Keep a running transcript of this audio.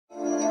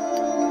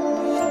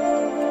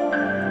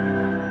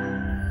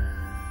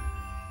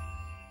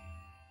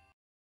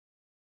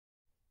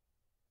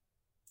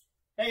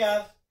Hey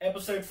guys,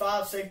 episode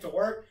 5, Safe to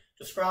Work,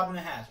 describing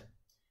the hazard.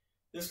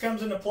 This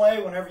comes into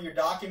play whenever you're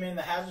documenting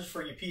the hazards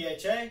for your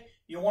PHA.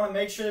 You want to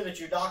make sure that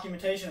your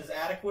documentation is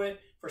adequate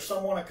for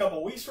someone a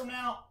couple weeks from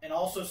now and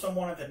also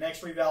someone at the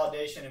next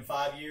revalidation in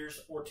 5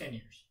 years or 10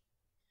 years.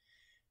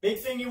 Big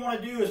thing you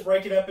want to do is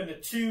break it up into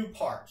two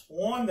parts.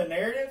 One, the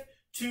narrative,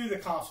 two, the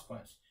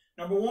consequence.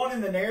 Number one,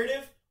 in the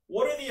narrative,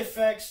 what are the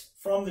effects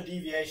from the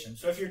deviation?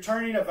 So if you're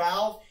turning a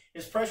valve,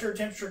 is pressure or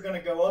temperature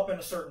going to go up in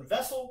a certain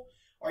vessel?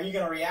 Are you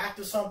going to react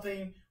to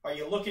something? Are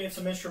you looking at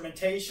some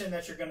instrumentation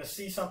that you're going to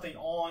see something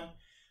on?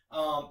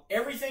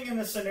 Everything in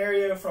the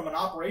scenario from an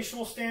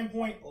operational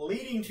standpoint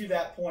leading to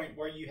that point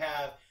where you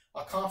have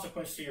a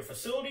consequence to your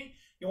facility,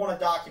 you want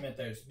to document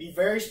those. Be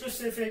very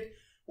specific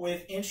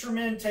with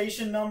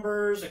instrumentation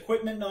numbers,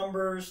 equipment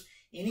numbers,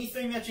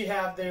 anything that you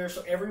have there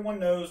so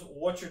everyone knows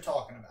what you're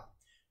talking about.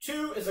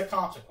 Two is a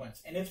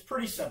consequence, and it's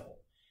pretty simple.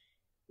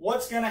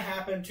 What's going to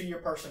happen to your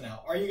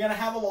personnel? Are you going to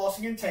have a loss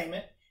of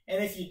containment?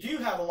 And if you do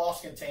have a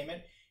loss of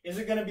containment, is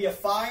it going to be a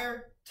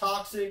fire,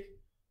 toxic,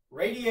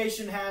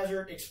 radiation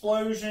hazard,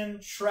 explosion,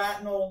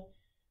 shrapnel,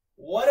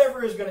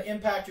 whatever is going to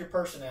impact your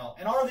personnel?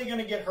 And are they going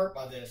to get hurt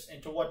by this,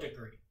 and to what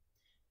degree?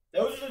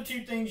 Those are the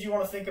two things you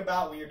want to think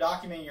about when you're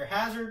documenting your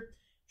hazard.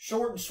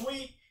 Short and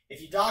sweet.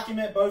 If you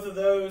document both of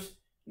those,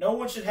 no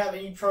one should have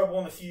any trouble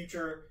in the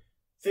future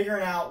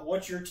figuring out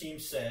what your team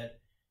said.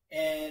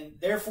 And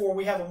therefore,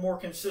 we have a more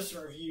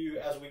consistent review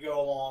as we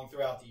go along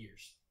throughout the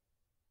years.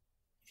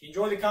 If you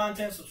enjoy the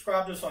content,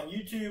 subscribe to us on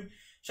YouTube.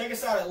 Check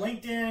us out at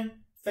LinkedIn,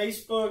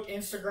 Facebook,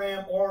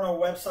 Instagram, or on our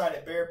website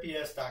at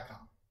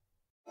bearps.com.